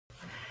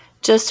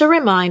Just a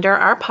reminder,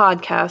 our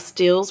podcast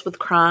deals with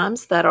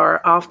crimes that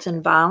are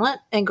often violent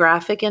and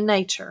graphic in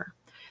nature,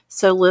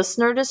 so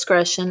listener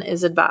discretion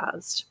is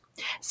advised.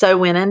 So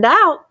when in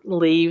doubt,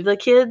 leave the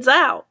kids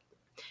out.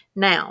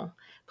 Now,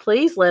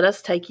 please let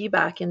us take you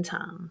back in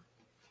time.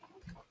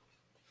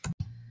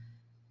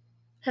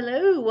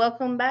 Hello,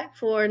 welcome back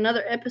for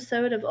another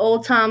episode of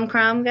Old Time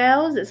Crime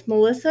Gals. It's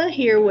Melissa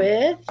here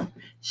with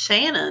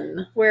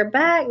Shannon. We're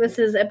back. This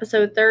is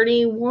episode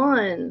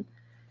 31.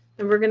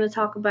 And we're going to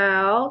talk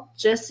about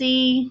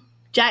Jessee.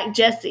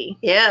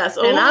 Yes.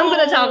 And I'm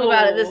going to talk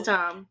about it this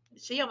time.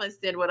 She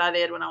almost did what I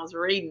did when I was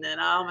reading it.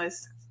 I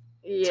almost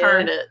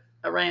turned it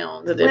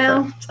around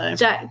to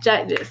Jack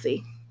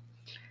Jessee.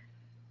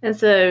 And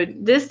so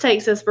this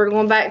takes us, we're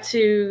going back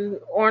to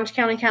Orange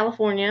County,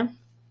 California.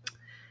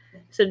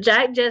 So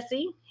Jack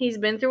Jessee, he's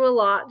been through a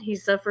lot.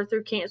 He's suffered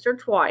through cancer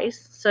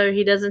twice. So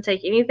he doesn't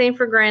take anything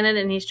for granted,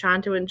 and he's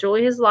trying to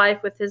enjoy his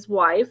life with his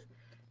wife,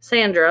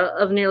 Sandra,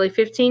 of nearly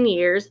 15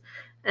 years.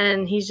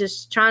 And he's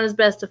just trying his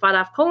best to fight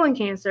off colon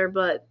cancer,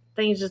 but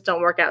things just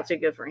don't work out too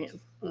good for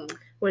him,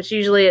 which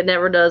usually it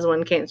never does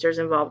when cancer is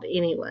involved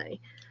anyway.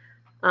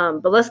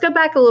 But let's go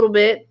back a little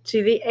bit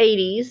to the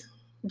 80s.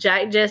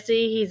 Jack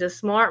Jessee, he's a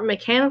smart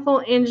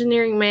mechanical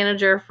engineering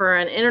manager for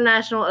an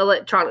international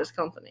electronics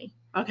company.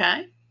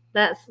 Okay.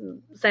 That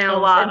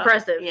sounds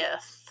impressive.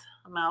 Yes.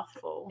 A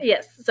mouthful.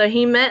 Yes. So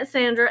he met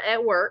Sandra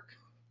at work.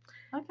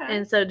 Okay.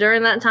 And so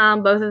during that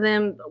time, both of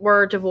them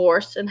were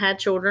divorced and had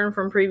children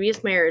from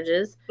previous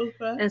marriages.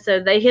 Okay. And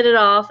so they hit it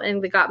off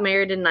and they got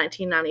married in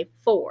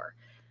 1994.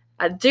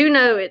 I do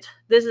know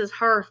this is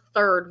her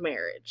third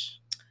marriage.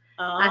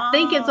 I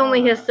think it's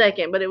only his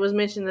second, but it was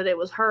mentioned that it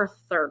was her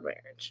third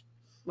marriage.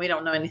 We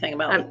don't know anything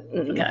about it.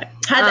 Okay.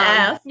 Had to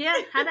ask. Yeah,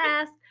 had to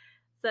ask.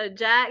 So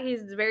Jack,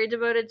 he's very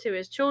devoted to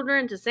his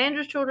children, to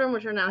Sandra's children,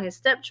 which are now his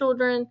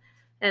stepchildren,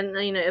 and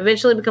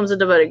eventually becomes a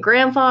devoted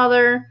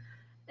grandfather.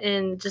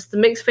 And just the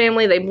mixed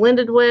family, they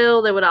blended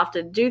well. They would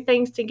often do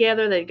things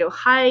together. They'd go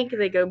hike,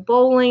 they'd go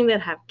bowling, they'd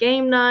have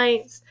game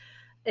nights.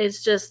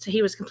 It's just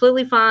he was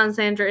completely fine.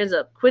 Sandra ends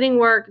up quitting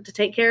work to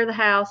take care of the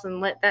house and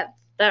let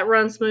that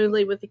run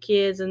smoothly with the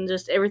kids, and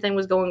just everything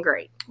was going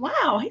great.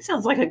 Wow, he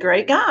sounds like a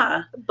great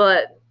guy.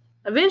 But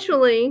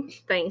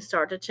eventually, things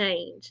start to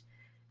change.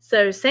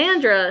 So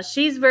Sandra,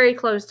 she's very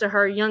close to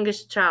her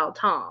youngest child,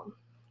 Tom,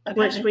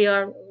 which we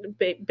are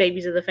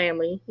babies of the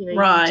family.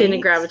 Right. You tend to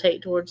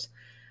gravitate towards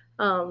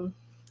them.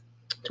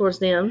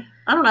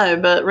 I don't know,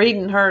 but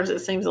reading hers, it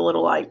seems a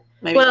little like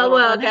maybe a little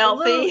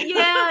unhealthy.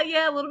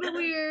 Yeah, a little bit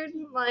weird.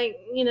 Like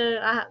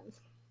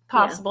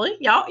possibly.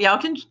 Yeah. Y'all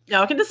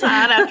can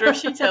decide after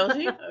she tells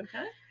you.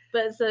 Okay.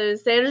 But so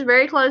Sandra's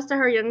very close to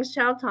her youngest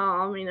child,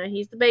 Tom.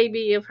 He's the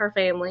baby of her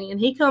family. And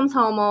he comes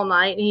home all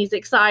night, and he's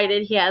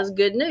excited. He has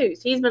good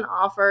news. He's been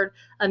offered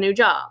a new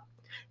job.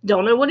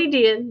 Don't know what he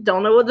did.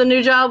 Don't know what the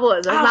new job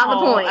was. That's not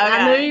the point. Okay.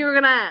 I knew you were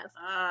going to ask.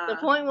 The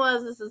point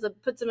was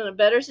puts him in a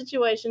better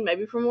situation,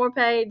 maybe for more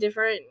pay,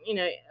 different,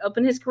 up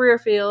in his career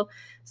field.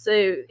 So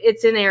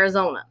it's in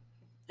Arizona.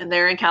 And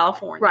they're in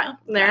California. Right.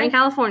 They're in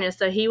California.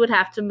 So he would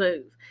have to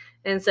move.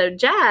 And so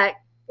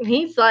Jack,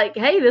 he's like,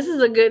 hey, this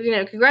is a good,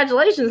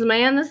 congratulations,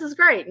 man. This is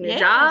great. New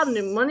job,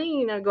 new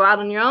money, go out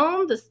on your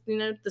own. This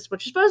is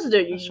what you're supposed to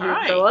do. You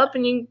go up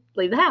and you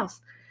leave the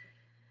house.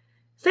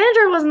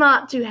 Sandra was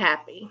not too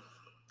happy.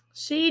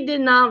 She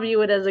did not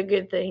view it as a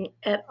good thing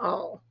at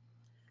all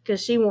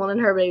because she wanted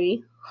her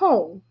baby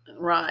home.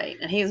 Right.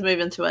 And he's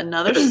moving to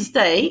another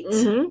state,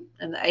 and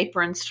the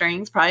apron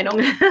strings probably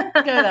don't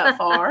go that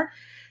far.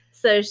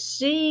 So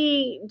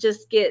she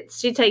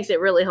takes it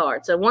really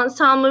hard. So once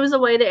Tom moves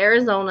away to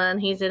Arizona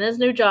and he's in his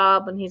new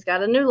job and he's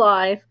got a new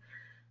life,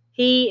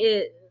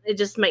 it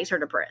just makes her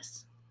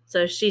depressed.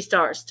 So she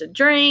starts to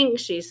drink,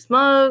 she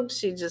smokes,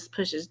 she just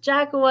pushes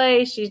Jack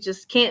away. She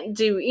just can't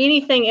do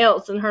anything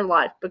else in her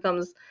life.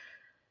 Becomes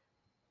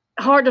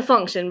hard to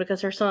function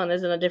because her son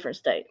is in a different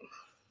state.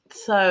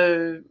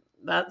 So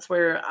that's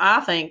where I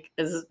think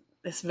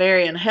it's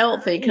very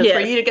unhealthy, because for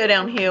you to go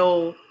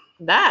downhill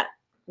that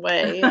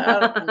way, I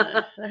don't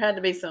know. There had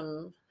to be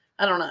some,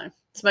 I don't know,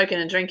 smoking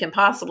and drinking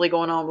possibly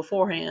going on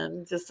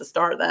beforehand just to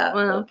start that.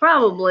 Well,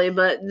 probably,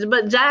 but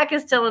Jack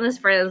is telling his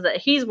friends that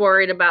he's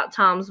worried about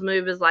Tom's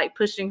move is like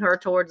pushing her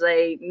towards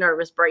a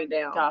nervous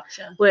breakdown.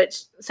 Gotcha.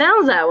 Which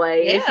sounds that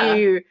way if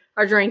you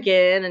are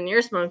drinking and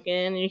you're smoking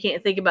and you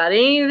can't think about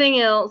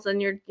anything else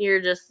and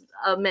you're just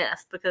a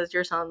mess because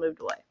your son moved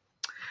away.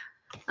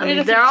 I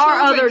mean, there are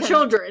other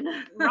children.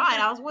 Right,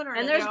 I was wondering.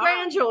 And there's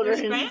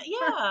grandchildren.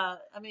 I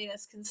mean,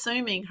 it's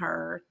consuming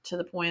her to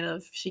the point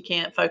of she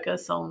can't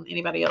focus on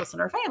anybody else in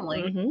her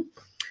family. Mm-hmm.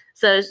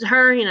 So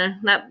her,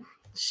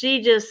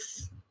 she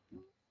just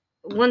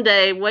one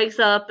day wakes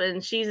up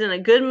and she's in a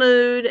good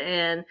mood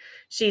and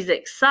she's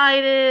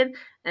excited.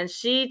 And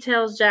she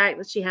tells Jack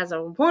that she has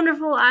a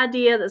wonderful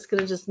idea that's going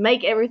to just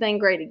make everything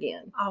great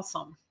again.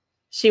 Awesome.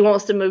 She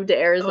wants to move to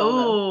Arizona.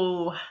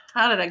 Oh,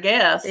 how did I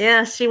guess?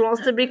 Yeah, she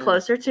wants to be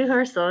closer to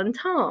her son,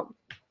 Tom.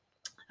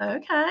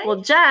 Okay.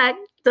 Well, Jack,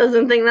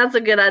 doesn't think that's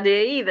a good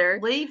idea either.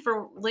 Leave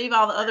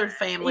all the other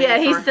family. Yeah,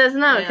 he says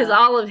no because yeah.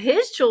 all of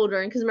his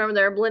children, because remember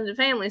they're a blended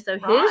family, so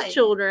Right. his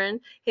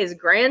children, his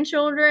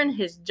grandchildren,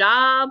 his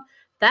job,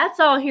 that's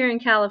all here in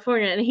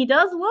California. And he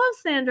does love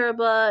Sandra,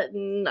 but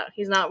no,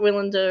 he's not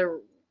willing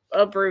to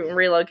uproot and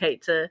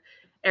relocate to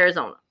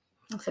Arizona.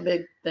 That's a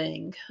big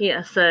thing.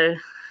 Yeah, so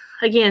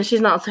again,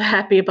 she's not so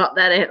happy about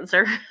that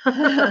answer.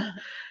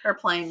 Her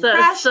plane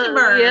crashed and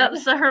burned. Yep,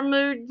 so her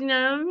mood,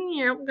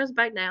 goes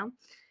back down.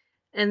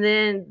 And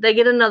then they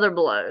get another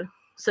blow.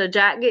 So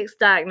Jack gets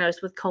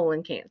diagnosed with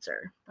colon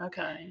cancer.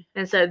 Okay.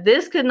 And so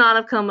this could not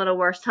have come at a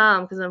worse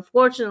time because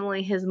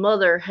unfortunately his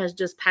mother has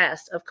just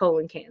passed of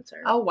colon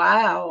cancer. Oh,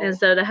 wow. And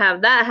so to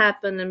have that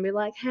happen and be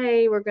like,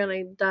 hey, we're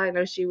going to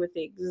diagnose you with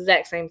the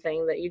exact same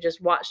thing that you just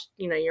watched,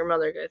 your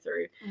mother go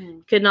through,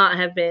 could not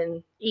have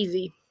been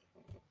easy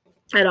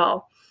at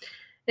all.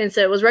 And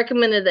so it was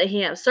recommended that he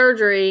have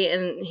surgery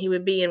and he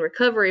would be in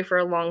recovery for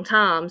a long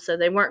time. So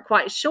they weren't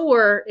quite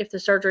sure if the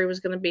surgery was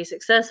going to be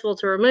successful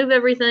to remove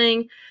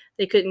everything.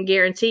 They couldn't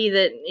guarantee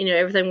that,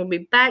 everything will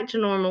be back to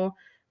normal.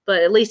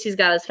 But at least he's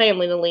got his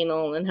family to lean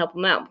on and help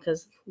him out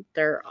because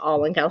they're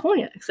all in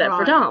California except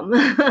for Tom.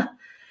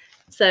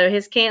 So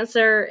his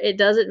cancer, it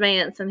does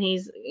advance and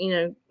he's,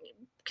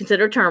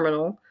 considered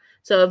terminal.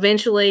 So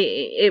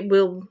eventually it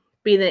will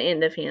be the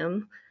end of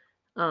him.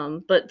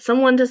 But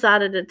someone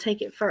decided to take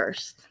his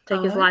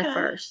life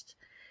first.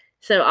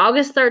 So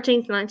August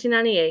 13th,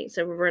 1998,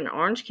 so we're in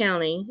Orange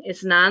County.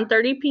 It's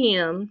 9:30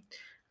 p.m.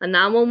 A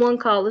 911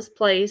 call is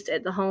placed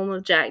at the home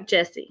of Jack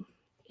Jessee.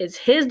 It's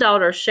his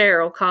daughter,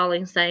 Cheryl,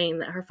 calling saying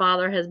that her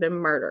father has been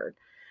murdered.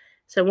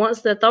 So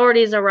once the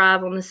authorities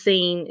arrive on the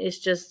scene, it's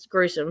just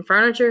gruesome.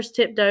 Furniture's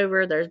tipped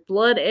over. There's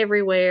blood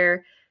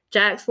everywhere.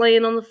 Jack's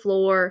laying on the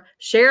floor.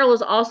 Cheryl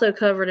is also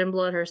covered in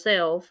blood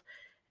herself.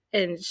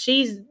 And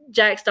she's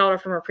Jack's daughter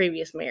from her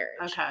previous marriage.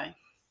 Okay.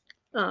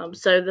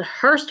 So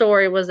her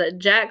story was that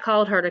Jack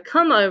called her to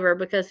come over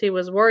because he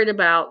was worried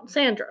about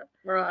Sandra.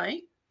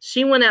 Right.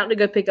 She went out to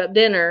go pick up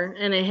dinner,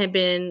 and it had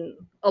been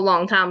a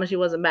long time and she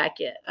wasn't back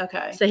yet.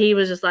 Okay. So he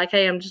was just like,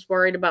 hey, I'm just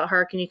worried about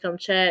her. Can you come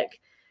check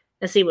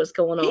and see what's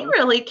going on? He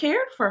really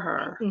cared for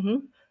her.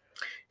 Mm-hmm.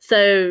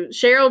 So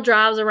Cheryl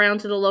drives around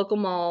to the local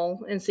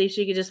mall and see if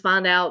she could just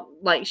find out,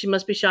 like, she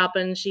must be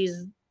shopping. See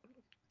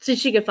if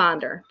she could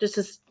find her, just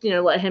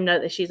to, let him know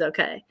that she's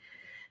okay.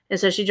 And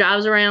so she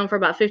drives around for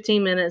about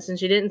 15 minutes and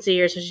she didn't see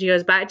her. So she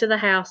goes back to the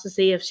house to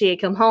see if she had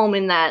come home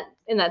in that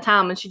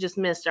time and she just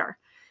missed her.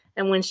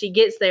 And when she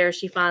gets there,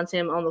 she finds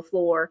him on the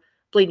floor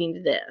bleeding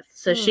to death.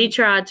 So she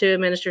tried to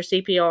administer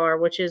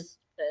CPR, which is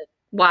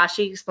why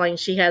she explains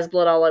she has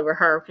blood all over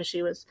her because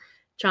she was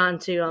trying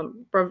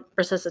to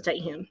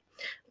resuscitate him,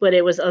 but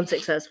it was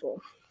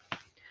unsuccessful.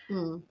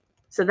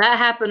 So that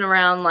happened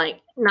around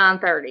like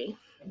 9:30,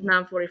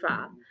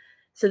 9:45.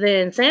 So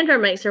then Sandra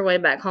makes her way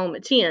back home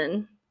at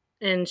 10,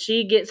 and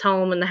she gets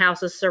home and the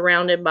house is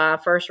surrounded by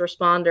first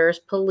responders,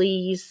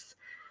 police,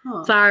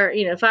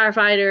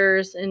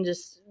 firefighters, and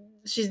just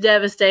she's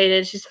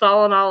devastated. She's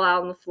fallen all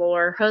out on the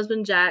floor. Her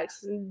husband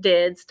Jack's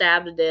dead,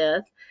 stabbed to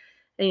death.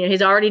 And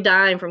he's already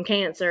dying from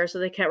cancer, so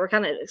they were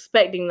kind of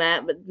expecting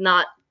that, but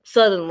not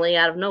suddenly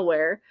out of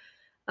nowhere.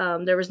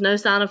 There was no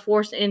sign of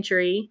forced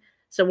entry,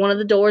 so one of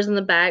the doors in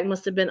the back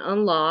must have been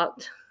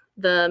unlocked.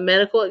 The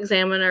medical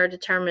examiner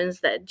determines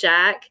that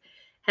Jack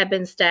had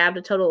been stabbed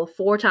a total of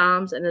 4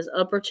 times in his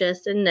upper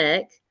chest and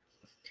neck.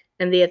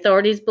 And the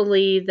authorities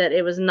believe that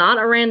it was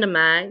not a random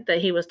act, that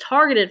he was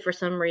targeted for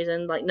some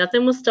reason. Like,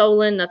 nothing was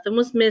stolen, nothing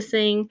was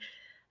missing.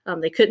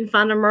 They couldn't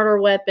find a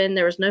murder weapon.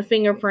 There was no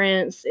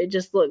fingerprints. It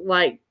just looked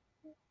like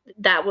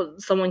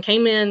someone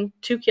came in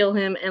to kill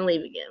him and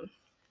leave again.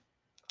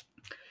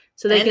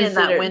 So they in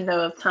that window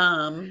of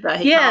time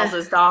that he calls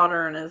his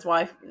daughter and his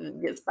wife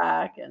gets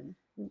back, and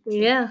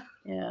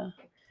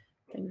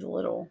things a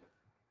little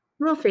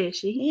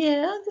fishy.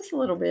 Yeah, just a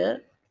little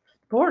bit.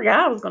 Poor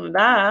guy was going to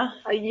die.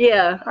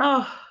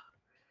 Oh.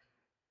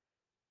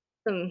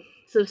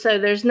 So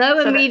there's no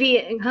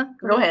immediate.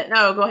 Go ahead.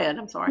 No, go ahead.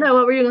 I'm sorry. No,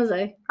 what were you going to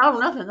say? Oh,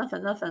 nothing.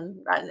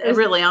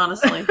 Really,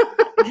 honestly.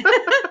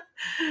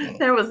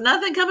 There was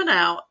nothing coming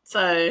out.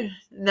 So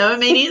no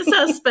immediate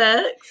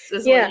suspects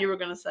is what you were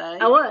going to say.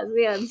 I was,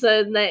 yeah.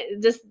 So they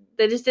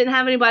just didn't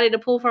have anybody to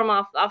pull from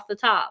off the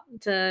top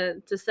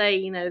to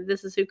say,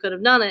 this is who could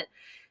have done it.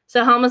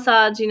 So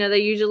homicides, they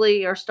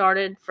usually are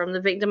started from the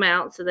victim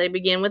out. So they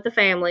begin with the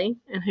family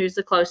and who's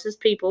the closest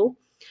people.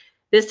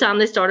 This time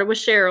they started with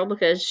Cheryl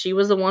because she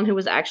was the one who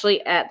was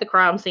actually at the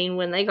crime scene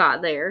when they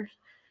got there.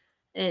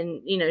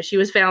 And, she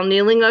was found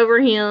kneeling over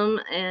him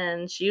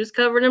and she was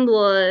covered in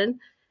blood.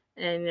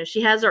 And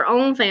she has her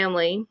own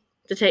family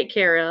to take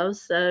care of.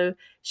 So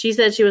she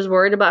said she was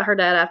worried about her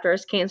dad after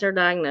his cancer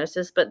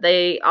diagnosis, but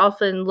they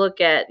often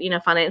look at,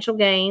 financial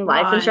gain,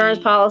 life insurance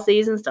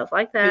policies and stuff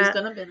like that. Who's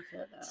going to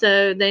benefit?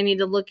 So they need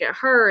to look at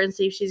her and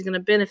see if she's going to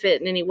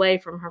benefit in any way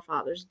from her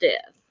father's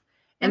death.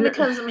 And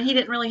because, he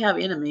didn't really have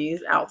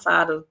enemies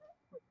outside of,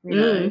 so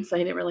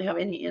he didn't really have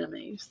any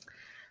enemies.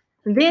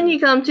 Then you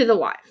come to the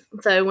wife.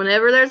 So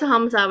whenever there's a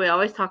homicide, we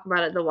always talk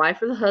about it. The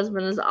wife or the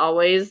husband is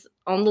always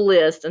on the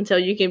list until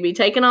you can be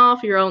taken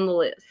off. You're on the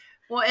list.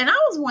 Well, and I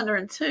was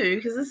wondering too,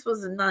 because this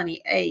was in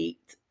 '98.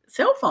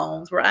 Cell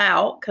phones were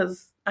out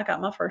because I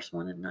got my first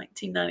one in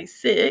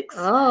 1996.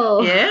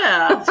 Oh,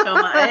 yeah, show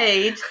my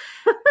age.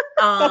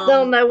 I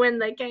don't know when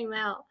they came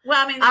out.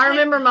 Well, I mean, I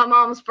remember my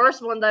mom's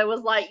first one though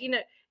was like,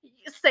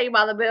 Saved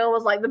by the Bell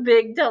was like the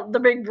big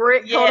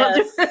brick.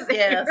 Yes,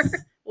 yes.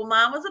 Well,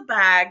 mine was a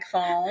bag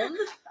phone.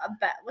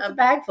 What's a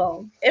bag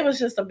phone? It was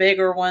just a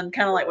bigger one,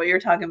 kind of like what you're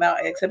talking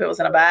about, except it was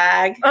in a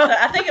bag. Oh. So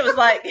I think it was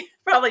like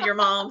probably your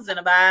mom's in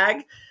a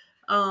bag.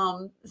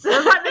 So it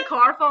was like the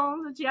car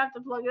phones that you have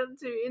to plug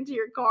into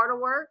your car to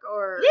work,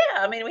 or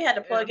yeah, I mean we had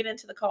to plug it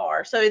into the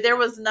car, so there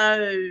was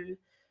no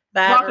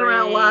battery. Walking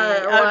around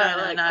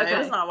wire. No, okay. It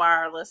was not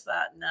wireless.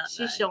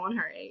 She's showing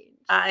her age.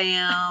 I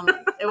am.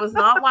 It was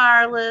not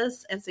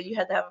wireless, and so you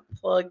had to have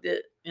plugged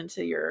it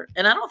into your.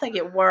 And I don't think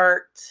it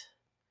worked.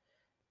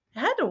 It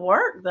had to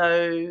work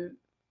though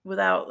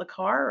without the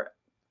car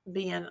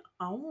being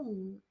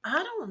on.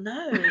 I don't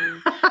know.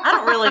 I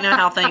don't really know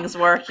how things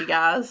work, you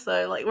guys.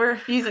 So like we're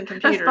using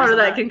computers. That's part of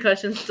that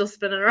concussion still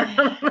spinning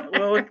around.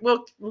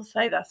 Well, we'll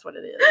say that's what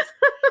it is.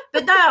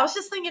 But no, I was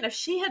just thinking if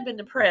she had been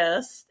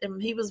depressed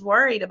and he was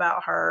worried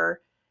about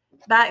her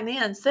back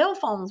then, cell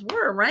phones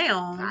were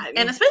around,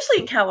 and especially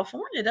in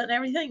California, doesn't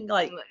everything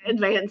like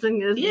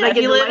advancing? If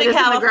you live in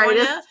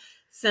California,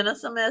 send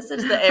us a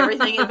message that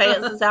everything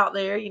advances out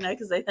there,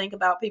 because they think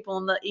about people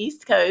on the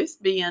East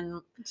Coast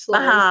being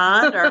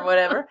behind or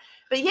whatever.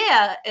 But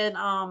yeah, and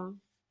I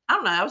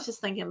don't know. I was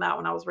just thinking about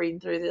when I was reading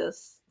through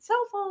this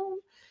cell phone.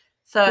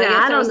 So yeah, I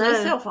guess there was no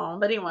cell phone.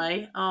 But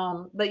anyway,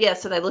 but yeah,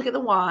 so they look at the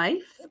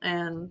wife,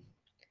 and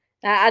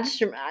I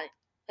just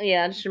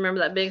remember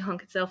that big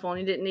hunk of cell phone.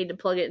 You didn't need to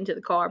plug it into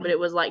the car, but it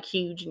was like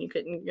huge, and you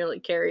couldn't really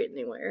carry it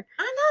anywhere.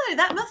 I know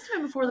that must have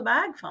been before the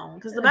bag phone,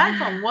 because the bag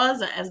phone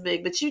wasn't as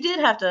big, but you did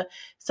have to.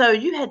 So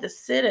you had to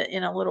sit it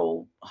in a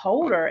little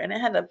holder, and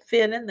it had to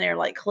fit in there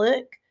like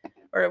click,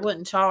 or it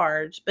wouldn't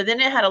charge. But then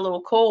it had a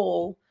little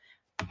coil.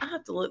 I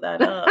have to look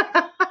that up.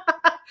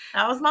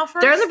 That was my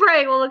first. During the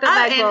break, we'll look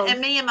at bag phones.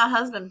 And me and my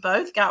husband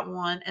both got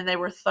one, and they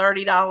were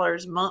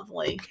 $30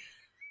 monthly.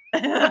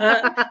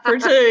 For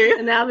two.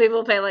 And now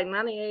people pay like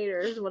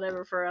 $98 or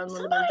whatever for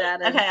unlimited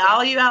data. Okay,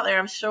 all you out there,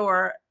 I'm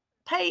sure,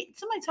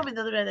 somebody told me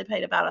the other day they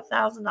paid about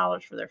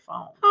 $1,000 for their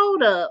phone.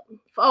 Hold up.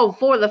 Oh,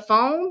 for the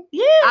phone?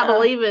 Yeah. I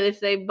believe it if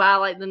they buy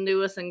like the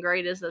newest and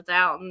greatest that's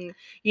out and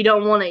you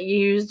don't want it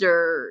used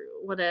or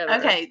whatever.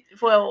 Okay,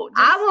 well.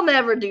 I will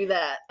never do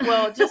that.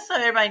 Well, just so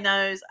everybody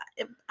knows.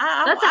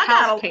 That's a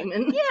house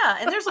payment. Yeah,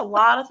 and there's a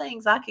lot of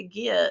things I could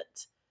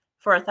get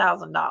for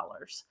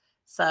 $1,000.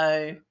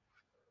 So.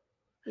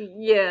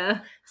 Yeah.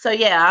 So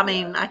yeah, I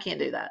mean, I can't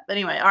do that. But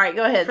anyway, all right,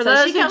 go ahead. For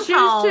those who choose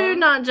to,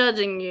 not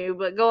judging you,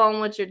 but go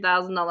on with your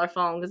 $1,000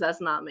 phone because that's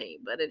not me.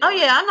 But anyway. Oh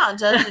yeah, I'm not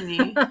judging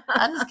you.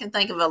 I just can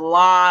think of a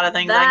lot of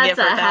things I can get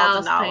for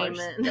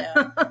 $1,000.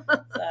 Yeah.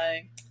 So,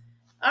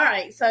 all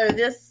right. So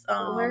this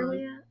where are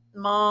we at?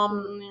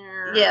 Mom.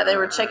 Yeah, they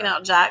were checking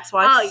out Jack's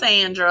wife,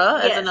 Sandra,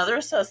 as another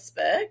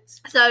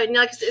suspect. So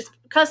it's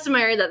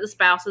customary that the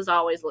spouse is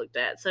always looked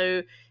at.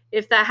 So.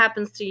 If that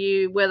happens to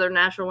you, whether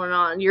natural or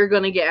not, you're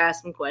going to get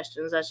asked some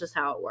questions. That's just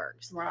how it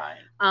works. Right.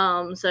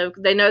 So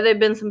they know there've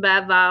been some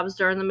bad vibes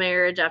during the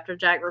marriage after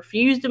Jack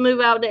refused to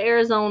move out to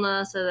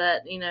Arizona. So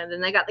that,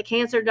 then they got the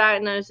cancer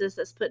diagnosis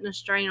that's putting a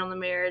strain on the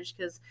marriage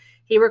because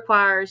he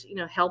requires,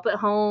 help at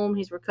home.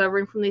 He's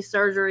recovering from these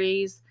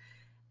surgeries.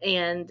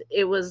 And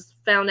it was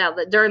found out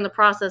that during the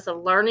process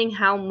of learning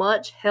how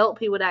much help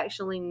he would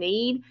actually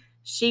need,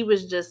 she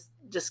was just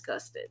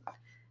disgusted.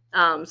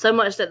 So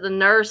much that the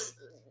nurse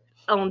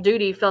on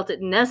duty felt it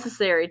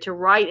necessary to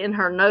write in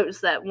her notes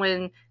that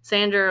when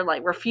Sandra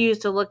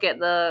refused to look at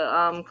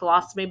the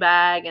colostomy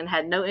bag and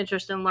had no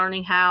interest in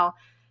learning how,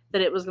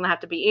 that it was going to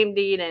have to be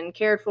emptied and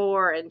cared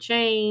for and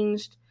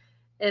changed,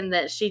 and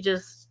that she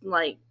just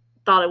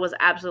thought it was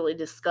absolutely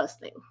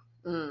disgusting.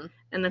 And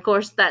of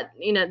course that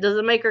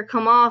doesn't make her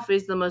come off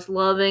as the most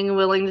loving,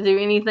 willing to do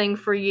anything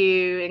for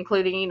you,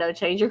 including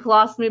change your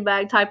colostomy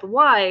bag type of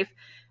wife,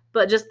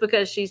 but just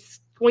because she's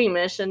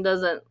squeamish and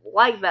doesn't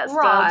like that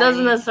stuff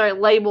doesn't necessarily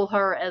label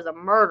her as a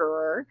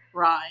murderer,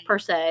 per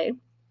se.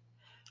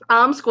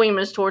 I'm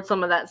squeamish towards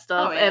some of that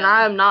stuff, and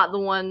I am not the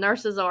one.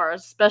 Nurses are a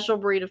special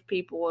breed of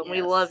people, and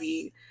we love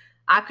you.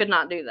 I could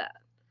not do that.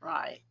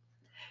 Right.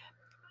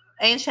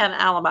 And she had an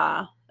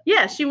alibi.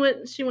 Yeah, she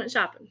went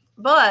shopping.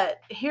 But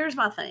here's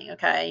my thing,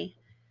 okay?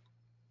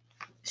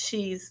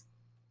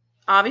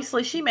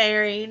 Obviously she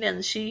married,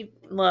 and she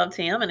loved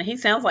him, and he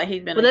sounds like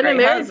he'd been a great husband.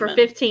 They've been married for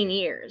 15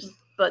 years.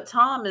 But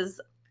Tom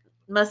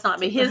must not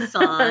be his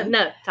son.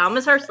 No, Tom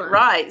is her son.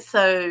 Right.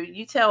 So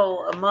you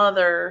tell a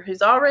mother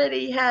who's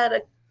already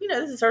had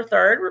this is her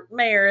third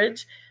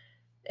marriage,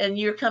 and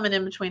you're coming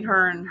in between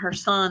her and her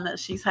son that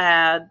she's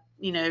had,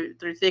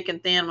 through thick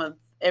and thin with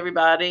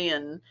everybody.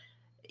 And,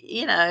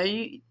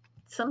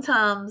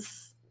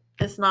 sometimes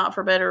it's not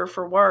for better or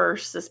for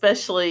worse,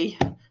 especially,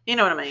 you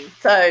know what I mean?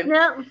 So,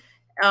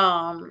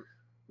 yeah.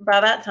 by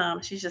that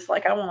time, she's just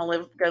like, I want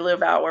to go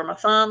live out where my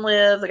son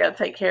lives. I got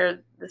to take care of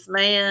this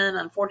man.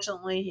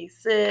 Unfortunately, he's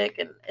sick,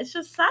 and it's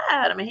just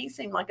sad. I mean, he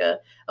seemed like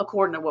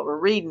according to what we're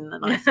reading, a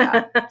nice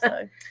guy.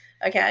 So,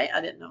 okay, I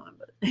didn't know him,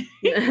 but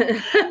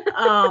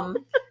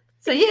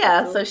so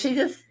yeah, so she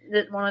just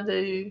didn't want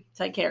to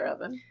take care of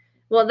him.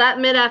 Well, that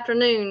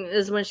mid-afternoon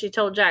is when she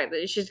told Jack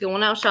that she's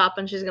going out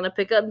shopping. She's going to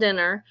pick up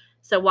dinner.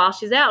 So while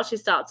she's out, she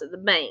stops at the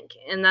bank,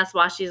 and that's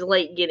why she's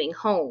late getting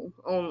home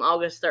on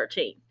August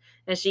 13th.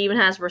 And she even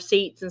has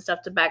receipts and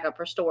stuff to back up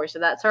her story. So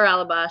that's her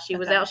alibi. She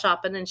was out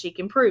shopping, and she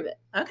can prove it.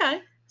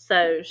 Okay.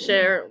 So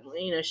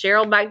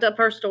Cheryl backed up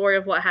her story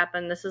of what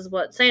happened. This is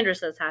what Sandra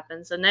says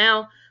happened. So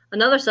now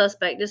another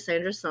suspect is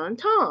Sandra's son,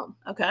 Tom.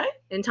 Okay.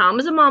 And Tom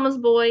is a mama's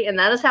boy, and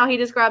that is how he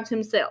describes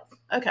himself.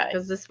 Okay.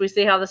 Because we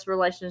see how this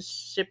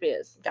relationship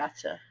is.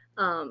 Gotcha.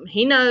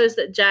 He knows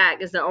that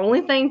Jack is the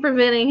only thing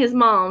preventing his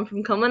mom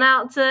from coming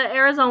out to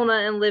Arizona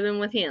and living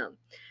with him.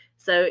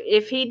 So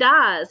if he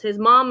dies, his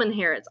mom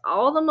inherits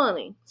all the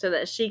money so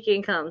that she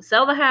can come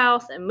sell the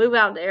house and move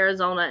out to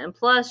Arizona. And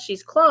plus,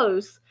 she's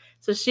close,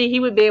 so he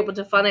would be able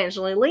to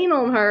financially lean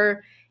on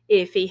her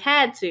if he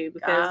had to,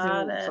 because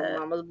some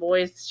mama's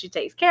boys, she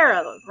takes care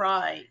of them.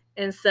 Right.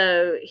 And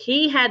so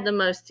he had the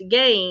most to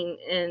gain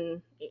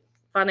in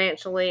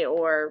financially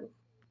or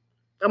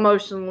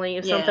emotionally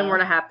if something were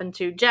to happen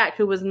to Jack,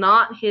 who was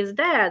not his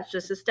dad,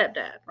 just his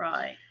stepdad.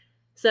 Right.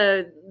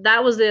 So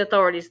that was the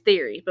authorities'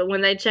 theory. But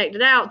when they checked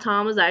it out,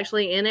 Tom was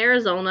actually in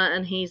Arizona,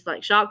 and he's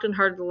like shocked and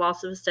hurt at the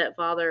loss of his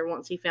stepfather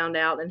once he found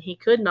out, and he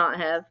could not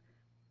have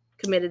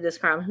committed this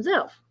crime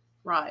himself.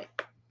 Right.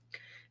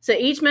 So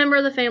each member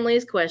of the family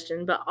is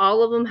questioned, but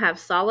all of them have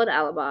solid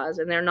alibis,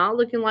 and they're not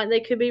looking like they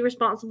could be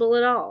responsible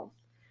at all.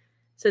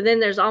 So then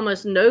there's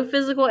almost no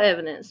physical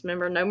evidence.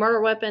 Remember, no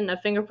murder weapon, no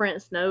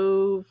fingerprints,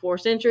 no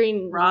forced entry,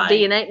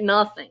 DNA,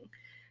 nothing.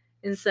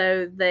 And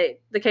so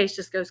the case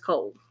just goes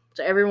cold.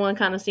 So everyone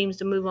kind of seems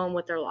to move on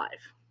with their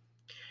life.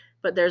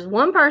 But there's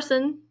one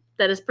person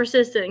that is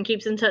persistent and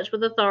keeps in touch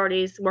with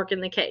authorities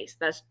working the case.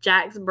 That's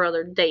Jack's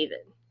brother, David.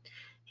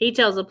 He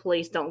tells the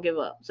police, don't give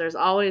up. So there's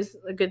always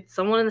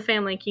someone in the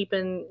family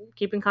keeping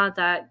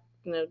contact,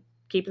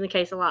 keeping the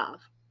case alive.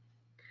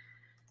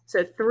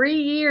 So 3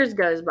 years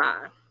goes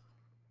by.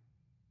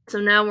 So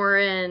now we're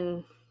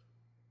in,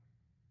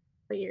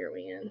 what year are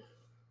we in?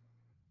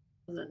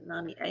 Was it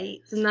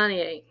 98? It's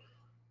 98.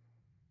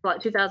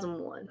 Like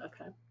 2001.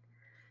 Okay.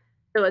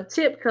 So a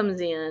tip comes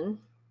in,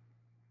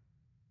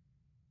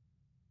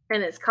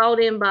 and it's called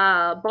in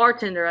by a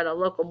bartender at a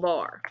local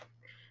bar.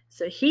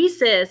 So he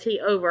says he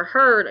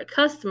overheard a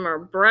customer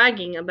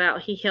bragging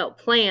about he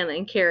helped plan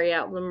and carry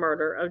out the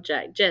murder of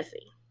Jack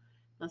Jessee.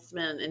 Must have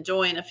been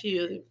enjoying a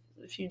few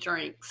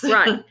drinks.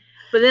 Right.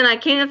 But then I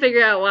can't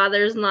figure out why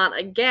there's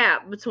a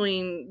gap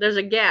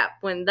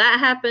when that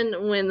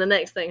happened, when the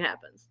next thing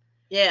happens.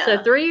 Yeah.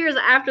 So 3 years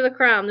after the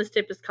crime, this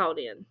tip is called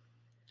in.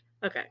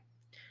 Okay.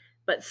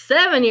 But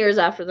 7 years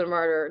after the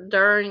murder,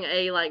 during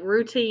a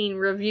routine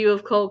review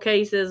of cold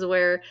cases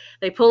where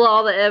they pull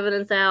all the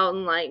evidence out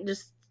and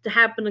just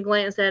happen to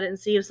glance at it and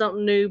see if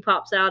something new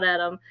pops out at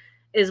them,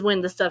 is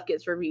when the stuff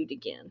gets reviewed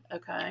again.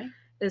 Okay.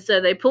 And so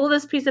they pull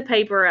this piece of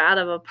paper out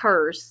of a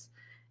purse,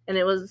 and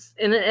it was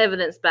in an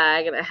evidence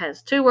bag, and it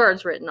has 2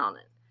 words written on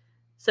it.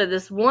 So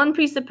this one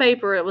piece of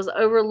paper, it was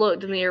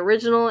overlooked in the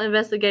original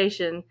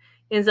investigation,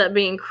 ends up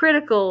being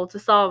critical to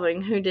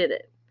solving who did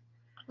it.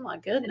 Oh my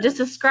goodness. Just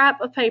a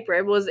scrap of paper.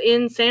 It was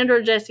in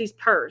Sandra Jessee's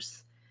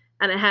purse,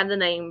 and it had the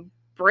name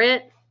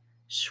Brett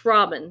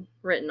Schraben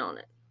written on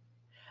it.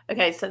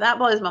 Okay, so that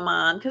blows my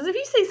mind, because if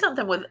you see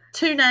something with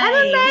 2 names. And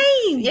a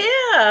name!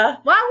 Yeah.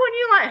 Why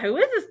wouldn't you who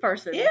is this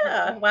person?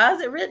 Yeah. Why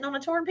is it written on a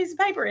torn piece of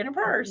paper in a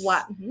purse?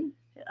 Why?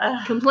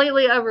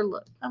 Completely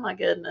overlooked. Oh my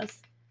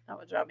goodness. That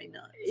would drive me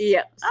nuts.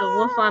 Yeah. So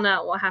we'll find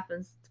out what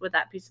happens with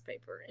that piece of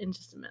paper in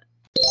just a minute.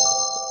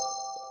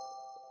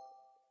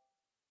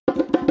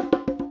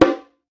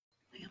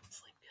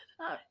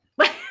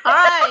 All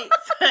right.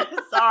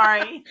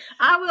 Sorry.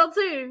 I will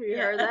too, if you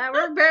heard that.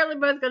 We're barely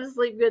both going to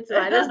sleep good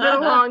tonight. It's been a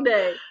long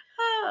day.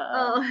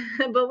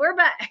 But we're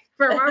back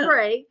from our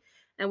break,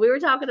 and we were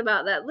talking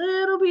about that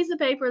little piece of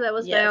paper that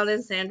was found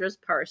in Sandra's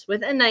purse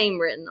with a name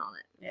written on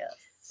it. Yes.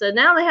 So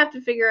now they have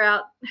to figure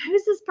out,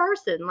 who's this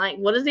person?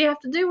 What does he have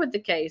to do with the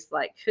case?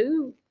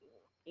 Who,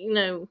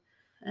 and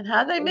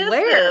how'd they miss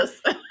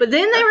this? But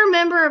then they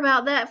remember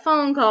about that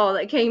phone call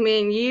that came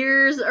in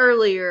years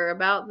earlier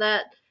about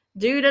that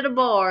dude at a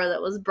bar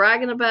that was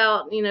bragging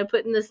about,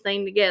 putting this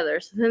thing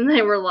together. So then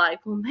they were like,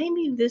 well,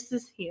 maybe this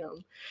is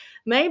him.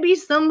 Maybe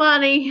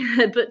somebody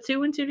had put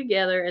 2 and 2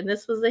 together, and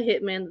this was the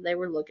hitman that they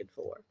were looking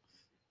for.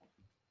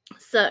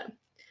 So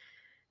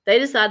they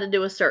decided to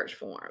do a search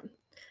for him.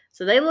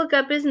 So they look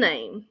up his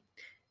name,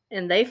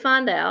 and they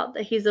find out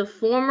that he's a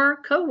former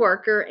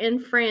co-worker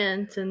and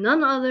friend to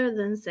none other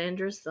than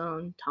Sandra's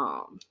son,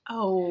 Tom.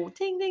 Oh,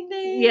 ding, ding,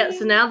 ding. Yeah,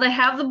 so now they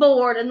have the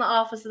board in the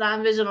office that I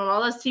envision on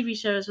all those TV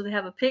shows where they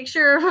have a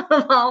picture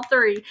of all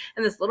 3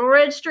 and this little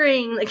red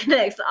string that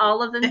connects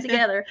all of them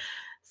together.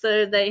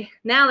 So they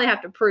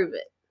have to prove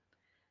it.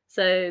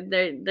 So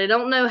they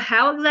don't know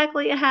how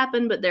exactly it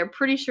happened, but they're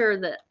pretty sure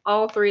that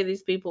all three of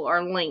these people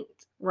are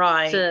linked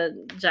to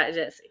Jack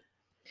Jessee.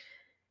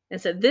 And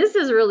so this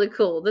is really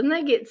cool. Then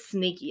they get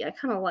sneaky. I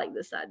kind of like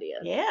this idea.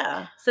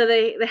 Yeah. So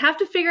they have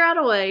to figure out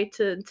a way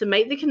to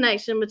make the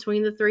connection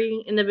between the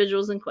three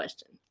individuals in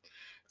question.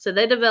 So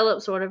they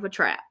develop sort of a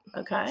trap.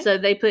 Okay. So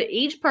they put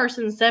each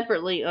person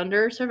separately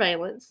under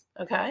surveillance.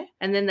 Okay.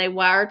 And then they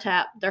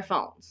wiretap their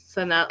phones.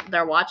 So now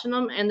they're watching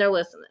them and they're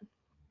listening.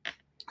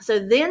 So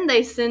then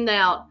they send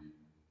out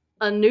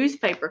a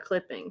newspaper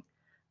clipping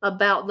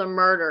about the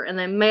murder, and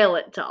they mail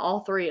it to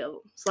all three of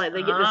them. It's like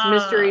they get this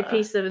mystery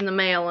piece in the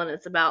mail, and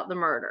it's about the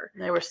murder.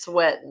 They were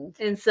sweating.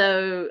 And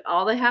so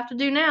all they have to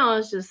do now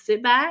is just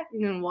sit back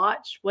and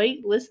watch,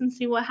 wait, listen,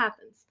 see what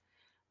happens.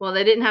 Well,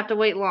 they didn't have to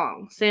wait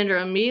long.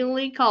 Sandra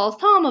immediately calls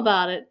Tom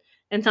about it,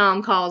 and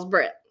Tom calls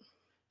Brett.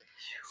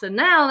 So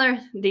now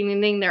they're ding, ding,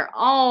 ding. They're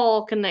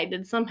all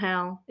connected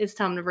somehow. It's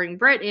time to bring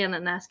Brett in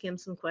and ask him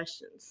some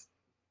questions.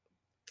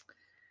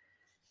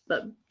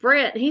 But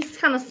Brett, he's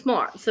kind of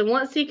smart. So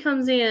once he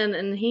comes in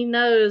and he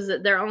knows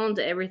that they're on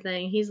to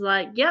everything, he's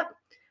like, yep,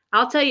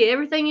 I'll tell you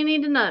everything you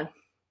need to know.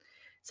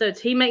 So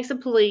he makes a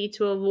plea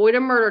to avoid a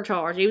murder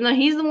charge, even though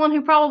he's the one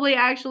who probably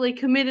actually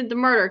committed the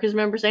murder. Because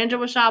remember, Sandra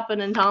was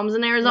shopping and Tom's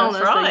in Arizona.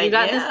 That's right, so you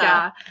got this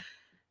guy.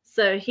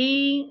 So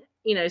he,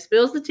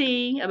 spills the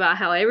tea about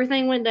how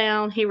everything went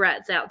down. He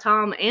rats out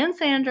Tom and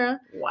Sandra.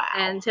 Wow.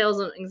 And tells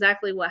them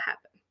exactly what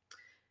happened.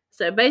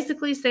 So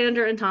basically,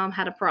 Sandra and Tom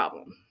had a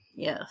problem.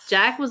 Yes.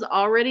 Jack was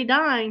already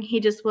dying. He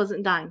just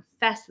wasn't dying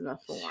fast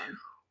enough for him.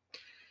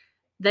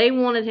 They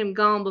wanted him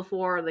gone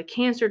before the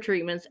cancer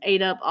treatments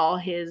ate up all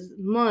his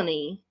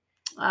money.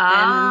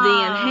 And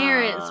the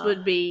inheritance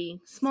would be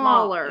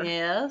smaller.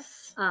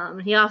 Yes.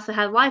 He also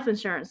had life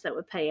insurance that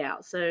would pay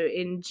out. So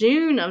in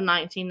June of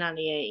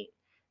 1998,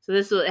 so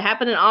it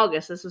happened in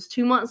August. This was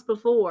 2 months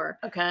before.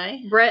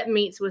 Okay. Brett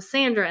meets with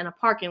Sandra in a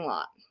parking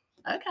lot.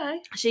 Okay.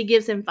 She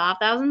gives him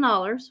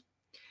 $5,000.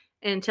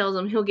 And tells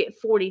him he'll get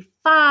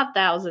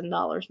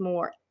 $45,000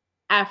 more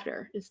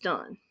after it's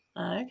done.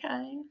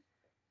 Okay.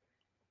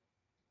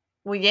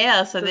 Well,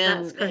 yeah. So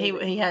then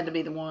he had to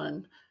be the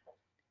one.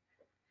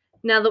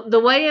 Now the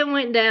way it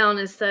went down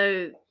is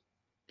so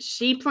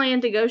she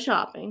planned to go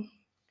shopping.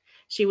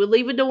 She would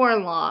leave a door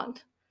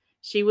unlocked.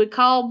 She would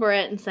call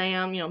Brett and say,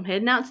 I'm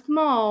heading out to the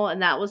mall,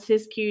 and that was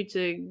his cue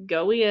to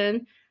go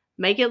in,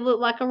 make it look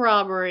like a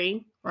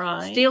robbery.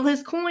 Right. Steal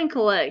his coin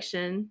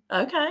collection.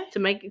 Okay. To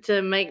make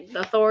the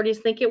authorities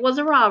think it was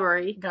a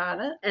robbery. Got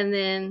it. And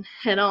then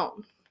head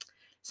on.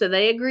 So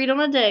they agreed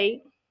on a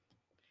date.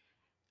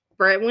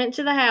 Brett went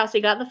to the house.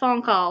 He got the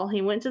phone call.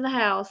 He went to the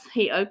house.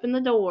 He opened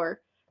the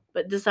door,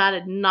 but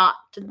decided not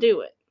to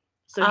do it.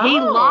 So he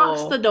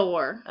locks the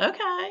door.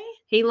 Okay.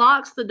 He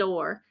locks the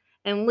door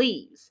and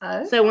leaves.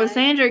 Okay. So when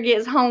Sandra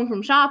gets home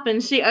from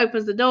shopping, she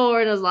opens the door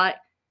and is like,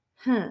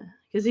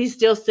 because he's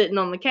still sitting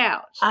on the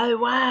couch. Oh,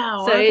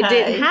 wow. So it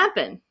didn't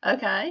happen.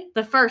 Okay.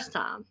 The first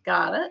time.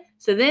 Got it.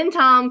 So then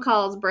Tom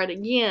calls Brett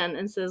again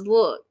and says,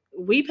 look,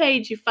 we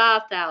paid you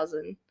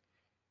 $5,000.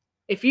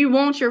 If you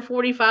want your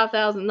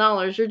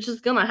 $45,000, you're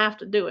just going to have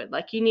to do it.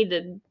 Like, you need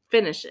to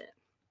finish it.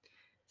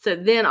 So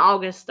then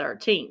August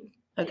 13th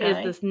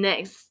is this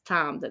next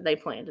time that they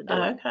plan to do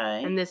it.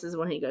 Okay. And this is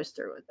when he goes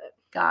through with it.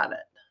 Got it.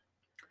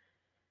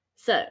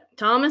 So,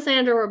 Tom and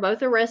Sandra were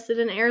both arrested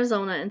in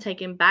Arizona and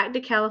taken back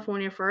to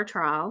California for a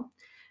trial.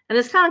 And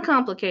it's kind of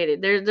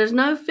complicated. There's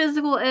no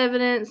physical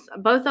evidence.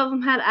 Both of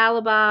them had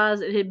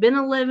alibis. It had been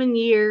 11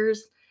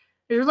 years.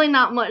 There's really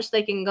not much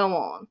they can go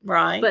on.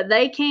 Right. But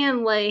they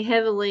can lay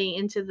heavily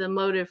into the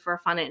motive for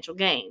financial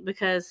gain.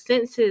 Because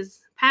since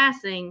his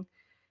passing,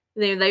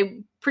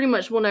 they pretty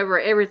much went over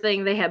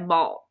everything they had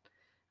bought.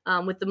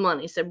 With the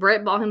money. So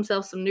Brett bought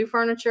himself some new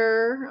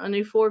furniture, a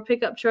new Ford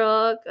pickup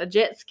truck, a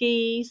jet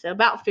ski, so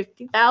about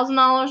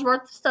 $50,000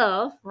 worth of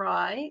stuff.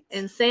 Right.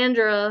 And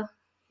Sandra,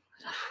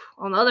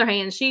 on the other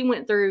hand, she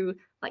went through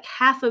like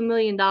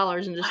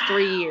 $500,000 in just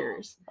 3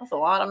 years. That's a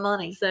lot of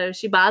money. So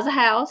she buys a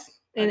house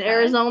in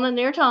Arizona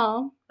near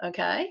Tom.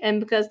 Okay. And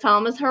because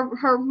Tom is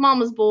her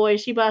mama's boy,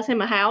 she buys him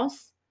a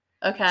house.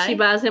 Okay. She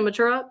buys him a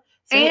truck.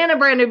 And a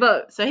brand new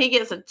boat. So he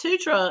gets 2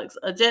 trucks,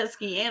 a jet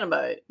ski, and a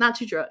boat. Not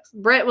 2 trucks.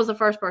 Brett was the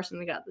first person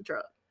that got the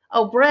truck.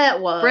 Oh, Brett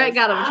was. Brett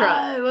got him a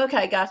truck. Oh,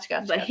 okay.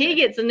 Gotcha. But he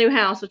gets a new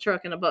house, a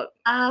truck, and a boat.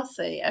 I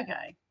see.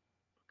 Okay.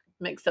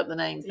 Mixed up the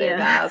names there,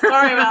 guys.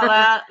 Sorry about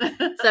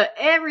that. So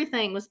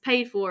everything was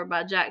paid for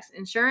by Jack's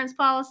insurance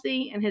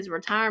policy and his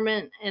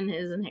retirement and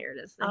his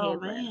inheritance. Oh,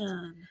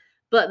 man.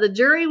 But the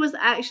jury was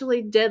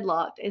actually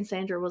deadlocked and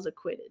Sandra was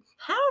acquitted.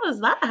 How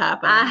does that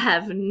happen? I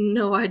have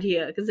no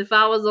idea. Because if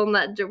I was on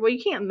that jury,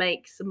 you can't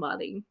make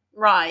somebody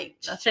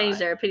change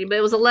their opinion. But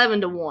it was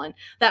 11-1.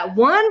 That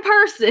one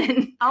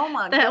person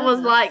that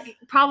was like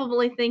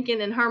probably thinking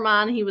in her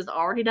mind he was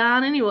already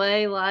dying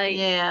anyway. Like,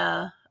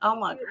 yeah. Oh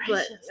my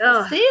gracious.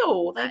 But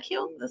still, they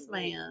killed this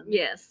man.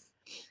 Yes.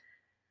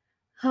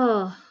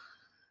 Oh.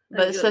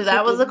 But so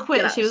that was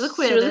acquitted. She was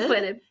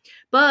acquitted.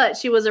 But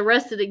she was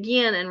arrested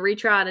again and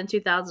retried in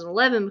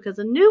 2011 because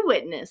a new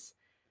witness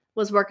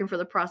was working for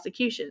the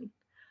prosecution.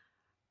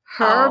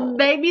 Her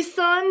baby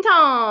son,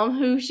 Tom,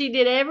 who she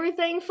did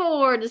everything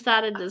for,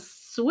 decided to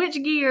switch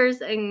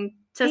gears and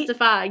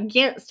testify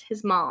against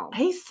his mom.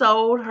 He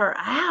sold her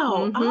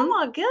out. Mhm. Oh,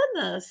 my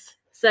goodness.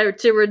 So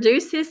to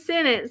reduce his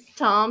sentence,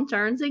 Tom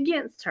turns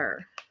against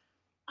her.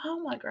 Oh,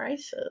 my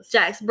gracious.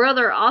 Jack's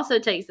brother also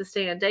takes the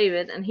stand,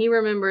 David, and he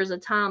remembers a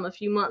time a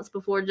few months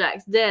before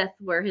Jack's death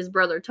where his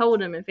brother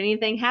told him, if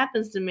anything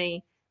happens to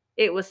me,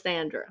 it was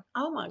Sandra.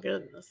 Oh, my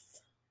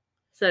goodness.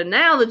 So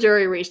now the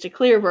jury reached a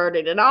clear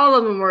verdict, and all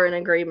of them were in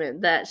agreement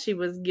that she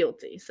was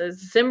guilty. So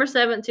December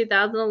 7th,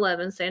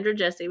 2011, Sandra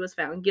Jessee was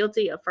found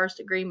guilty of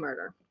first-degree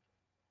murder.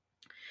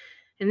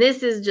 And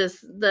this is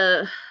just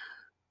the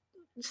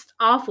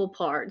awful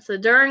part. So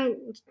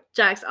during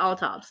Jack's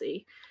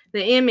autopsy,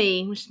 the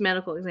ME, which is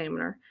medical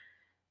examiner,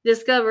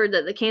 discovered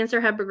that the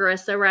cancer had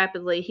progressed so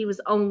rapidly he was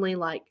only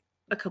like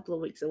a couple of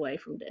weeks away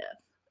from death.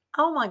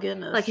 Oh, my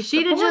goodness. Like, if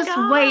she'd have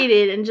just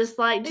waited and just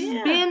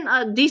been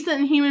a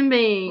decent human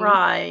being,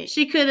 right,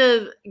 she could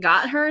have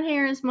got her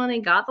inheritance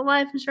money, got the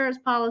life insurance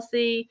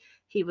policy.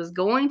 He was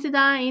going to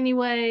die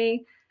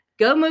anyway.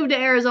 Go move to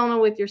Arizona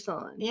with your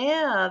son.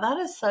 Yeah, that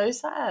is so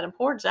sad. And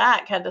poor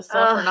Jack had to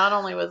suffer not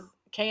only with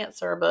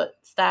cancer, but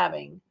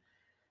stabbing.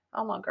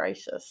 Oh, my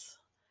gracious.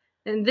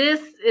 And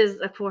this is,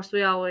 of course,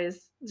 we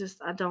always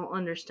just, I don't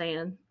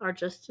understand our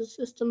justice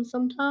system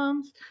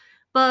sometimes.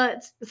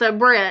 But, so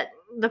Brett,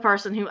 the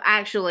person who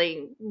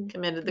actually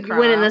committed the crime,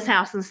 went in this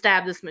house and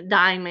stabbed this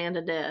dying man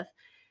to death,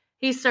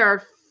 he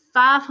served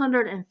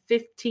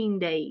 515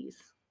 days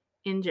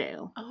in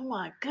jail. Oh,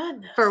 my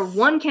goodness. For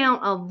one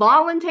count of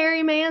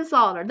voluntary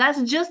manslaughter.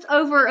 That's just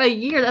over a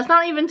year. That's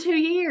not even 2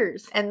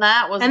 years. And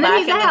that was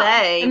back in the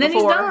day. And then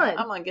he's done.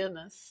 Oh, my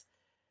goodness.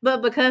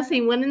 But because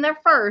he went in there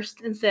first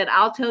and said,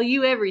 I'll tell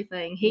you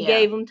everything, he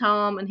gave him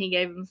Tom and he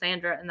gave him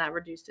Sandra, and that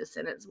reduced his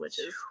sentence, which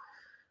is,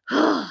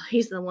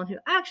 he's the one who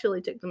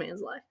actually took the man's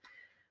life.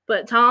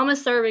 But Tom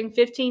is serving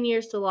 15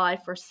 years to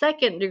life for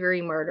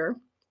second-degree murder.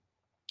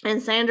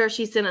 And Sandra,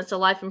 she's sentenced to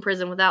life in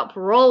prison without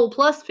parole,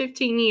 plus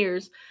 15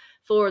 years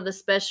for the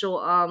special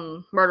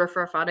murder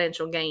for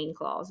financial gain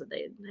clause that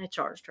they had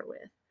charged her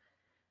with.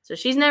 So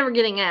she's never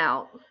getting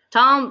out.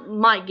 Tom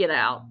might get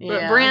out.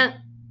 But Brent,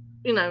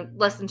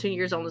 less than 2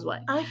 years on his way.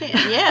 I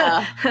can't,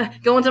 yeah.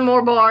 Going to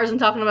more bars and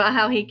talking about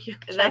how he killed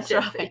That's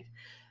Jessee. right.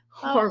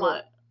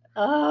 Horrible.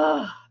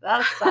 Oh,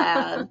 that's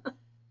sad.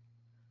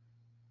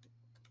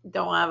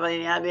 Don't have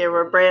any idea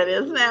where Brett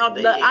is now,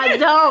 do you? I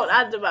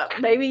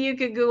don't. Maybe you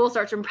could Google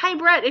search him. Hey,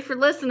 Brett, if you're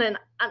listening,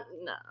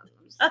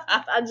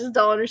 I just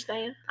don't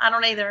understand. I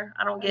don't either.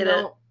 I don't get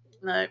it.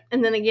 No.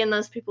 And then again,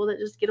 those people that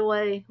just get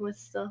away with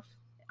stuff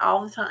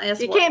all the time.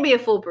 It can't be a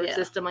foolproof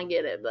system. I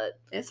get it, but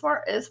it's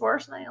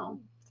worse now.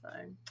 So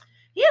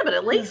yeah, but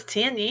at least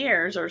 10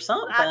 years or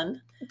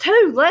something.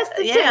 Less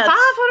than 10.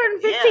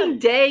 515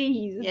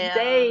 days. Yeah,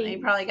 days. He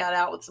probably got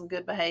out with some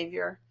good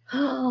behavior.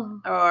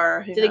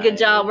 Or did a good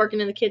job working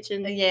in the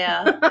kitchen.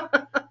 Yeah.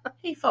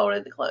 He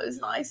folded the clothes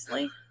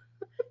nicely.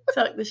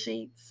 Tucked the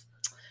sheets.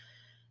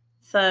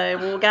 So,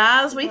 well,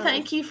 guys, we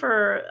thank you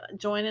for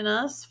joining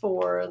us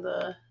for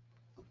the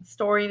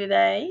story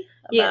today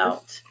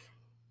about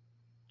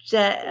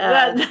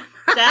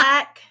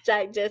Jack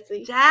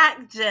Jessee. That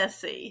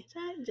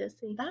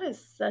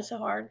is such a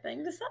hard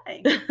thing to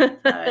say.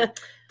 So,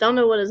 don't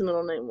know what his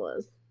middle name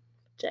was.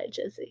 Jack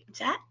Jessee.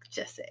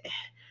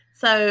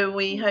 So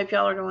we hope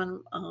y'all are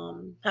going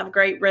to have a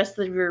great rest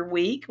of your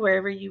week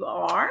wherever you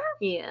are.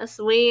 Yes,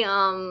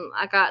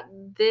 I got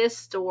this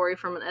story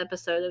from an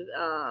episode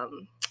of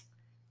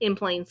In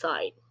Plain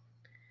Sight.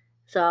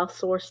 So I'll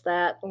source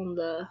that on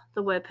the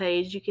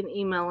webpage. You can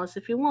email us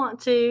if you want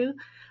to.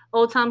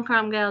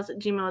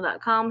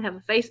 oldtimecrimegals@gmail.com. We have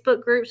a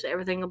Facebook group, so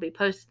everything will be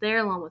posted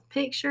there along with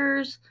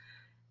pictures.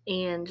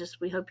 And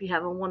we hope you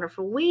have a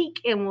wonderful week,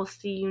 and we'll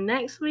see you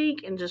next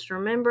week. And just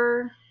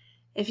remember,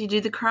 if you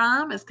do the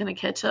crime, it's going to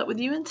catch up with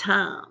you in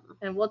time.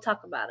 And we'll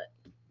talk about it.